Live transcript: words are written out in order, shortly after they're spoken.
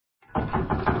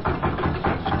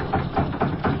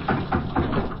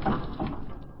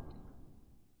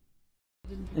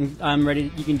I'm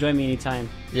ready. You can join me anytime.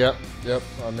 Yep.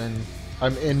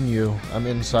 I'm in you. I'm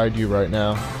inside you right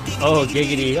now. Oh,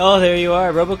 giggity. Oh, there you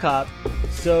are, RoboCop.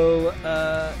 So,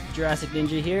 Jurassic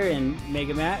Ninja here and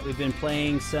MegaMatt. We've been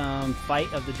playing some Fight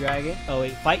the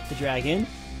Dragon.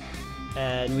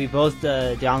 And we both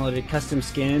downloaded custom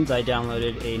skins. I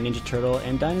downloaded a Ninja Turtle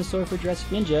and Dinosaur for Jurassic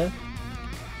Ninja.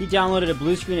 He downloaded a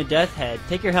blue screen of Death Head.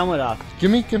 Take your helmet off.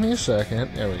 Give me a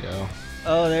second. There we go.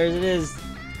 Oh, there it is.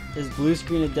 His blue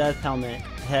screen of Death helmet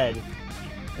head.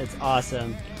 That's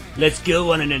awesome. Let's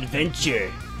go on an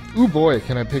adventure. Ooh boy,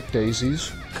 can I pick daisies?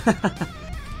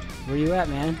 Where you at,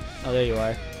 man? Oh, there you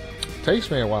are.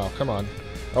 Takes me a while. Come on.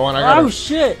 Oh, and I got. Oh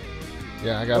shit!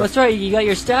 Yeah, I got. Oh, that's right. You got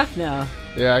your staff now.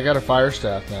 Yeah, I got a fire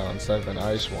staff now instead of an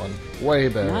ice one. Way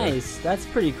better. Nice. That's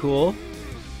pretty cool.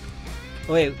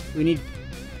 Wait, we need.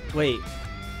 Wait.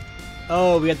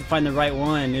 Oh, we have to find the right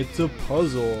one. It's a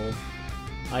puzzle.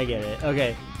 I get it.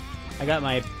 Okay. I got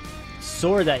my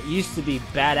sword that used to be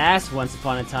badass once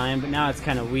upon a time, but now it's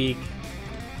kind of weak.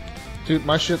 Dude,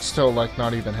 my shit's still like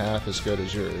not even half as good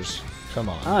as yours. Come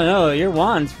on. I don't know. Your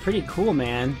wand's pretty cool,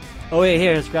 man. Oh wait,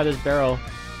 here. Let's grab this barrel.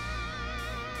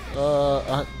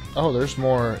 Oh, there's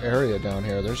more area down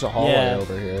here. There's a hallway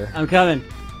over here. I'm coming.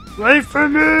 Wait for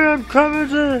me! I'm coming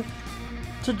to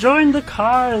join the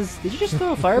cause. Did you just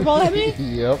throw a fireball at me?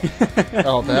 Yep.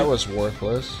 Oh, that was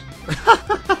worthless.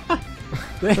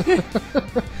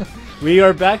 We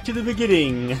are back to the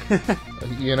beginning.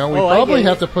 You know, we probably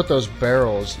have to put those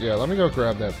barrels. Yeah, let me go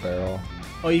grab that barrel.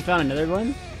 Oh, you found another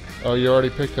one? Oh, you already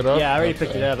picked it up? Yeah, I already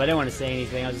picked it up. I didn't want to say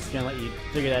anything. I was just going to let you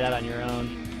figure that out on your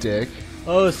own. Dick.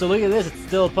 Oh, so look at this. It's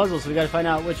still a puzzle, so we got to find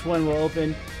out which one will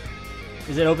open.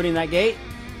 Is it opening that gate?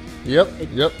 Yep,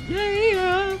 yep.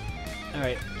 Yeah.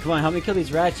 Alright, come on, help me kill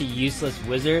these rats, you useless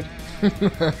wizard.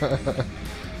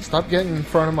 Stop getting in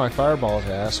front of my fireballs,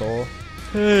 asshole.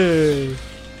 Hey,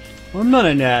 I'm not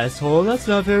an asshole. That's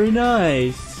not very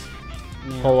nice.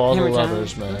 Yeah. Pull all the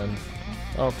levers, man.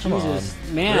 Oh, come Jesus,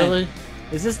 on. Man. Really?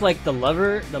 Is this like the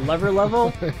lover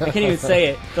level? I can't even say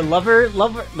it. The level.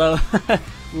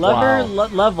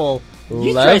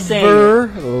 You try saying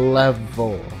it.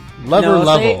 Level.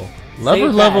 Level.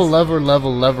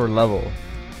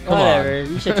 Come Whatever.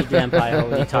 on. You shut your damn pie hole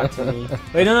when you talk to me.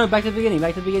 Wait, no, back to the beginning.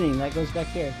 Back to the beginning. That goes back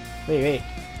here. Wait.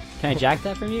 Can I jack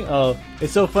that from you? Oh,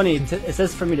 it's so funny. It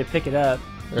says for me to pick it up.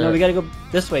 Yeah. No, we gotta go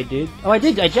this way, dude. Oh, I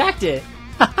did. I jacked it.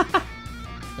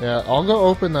 Yeah, I'll go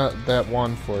open that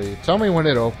one for you. Tell me when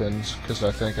it opens, because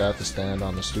I think I have to stand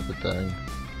on the stupid thing.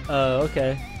 Oh,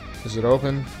 okay. Is it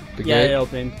open? The yeah, gate? It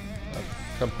opened.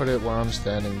 Come put it where I'm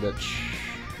standing, bitch.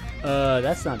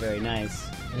 That's not very nice.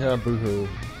 Yeah, boo-hoo.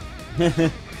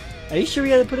 Are you sure we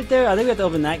gotta put it there? I think we have to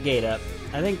open that gate up.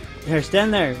 Here,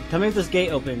 stand there. Tell me if this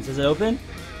gate opens. Is it open?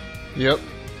 Yep.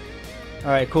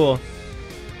 Alright, cool.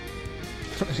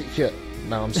 Yeah,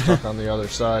 now I'm stuck on the other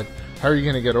side. How are you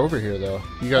gonna get over here, though?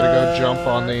 You gotta go jump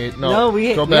on the... No,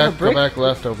 go back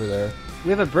left over there.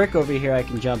 We have a brick over here I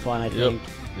can jump on, I think.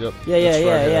 Yep.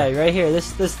 Yeah, right here.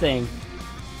 This thing.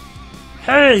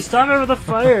 Hey, stop it with the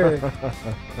fire!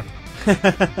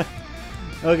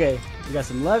 Okay, we got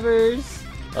some levers.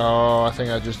 Oh, I think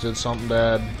I just did something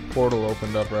bad. Portal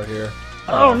opened up right here.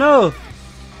 Oh no!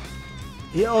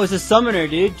 Oh, it's a summoner,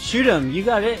 dude. Shoot him. You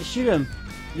got it. Shoot him.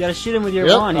 You gotta shoot him with your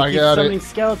wand. He keeps summoning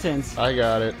skeletons. I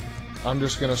got it. I'm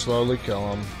just gonna slowly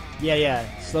kill him. Yeah.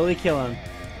 Slowly kill him.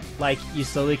 Like you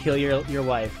slowly kill your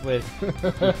wife with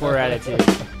poor attitude.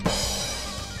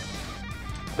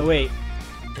 Oh wait.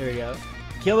 There we go.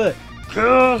 Kill it.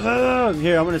 Kill him.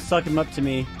 Here, I'm gonna suck him up to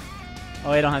me.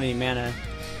 Oh, I don't have any mana.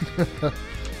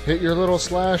 Hit your little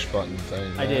slash button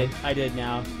thing. Man. I did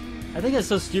now. I think it's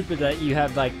so stupid that you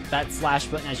have like that slash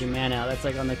button as your mana. That's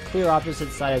like on the clear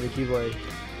opposite side of the keyboard.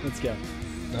 Let's go.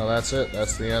 No, that's it.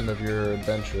 That's the end of your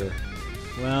adventure.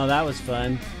 Well, that was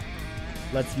fun.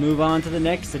 Let's move on to the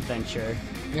next adventure.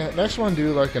 Yeah, next one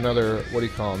do like another, what do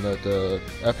you call them? The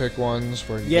epic ones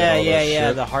where you get all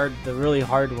shit. the really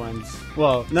hard ones.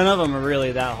 Well, none of them are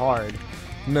really that hard.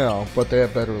 No, but they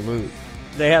have better loot.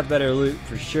 They have better loot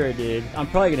for sure, dude. I'm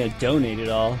probably gonna donate it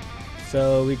all.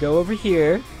 So we go over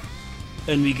here,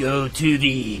 and we go to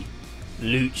the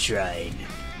loot shrine.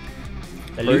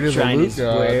 The loot shrine is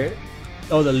where...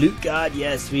 Oh, the loot god,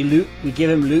 yes. We give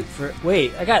him loot for...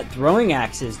 Wait, I got throwing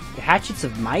axes. Hatchets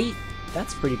of might?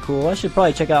 That's pretty cool. I should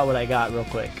probably check out what I got real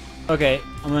quick. Okay,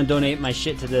 I'm gonna donate my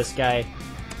shit to this guy,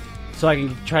 so I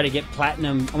can try to get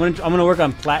platinum. I'm gonna work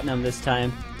on platinum this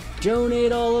time.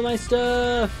 Donate all of my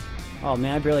stuff! Oh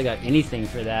man, I barely got anything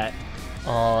for that.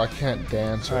 Oh, I can't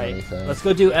dance or anything. Let's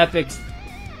go do epics.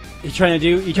 You trying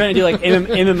to do like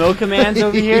MMO commands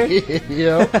over here?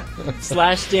 Yep.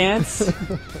 Slash dance.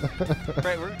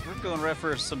 Right, we're going right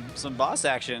for some boss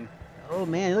action. Oh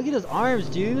man, look at his arms,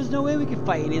 dude. There's no way we can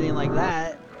fight anything like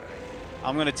that.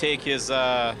 I'm gonna take his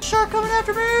Shark coming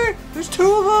after me! There's 2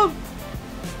 of them!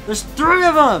 There's 3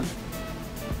 of them!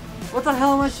 What the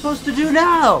hell am I supposed to do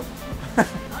now?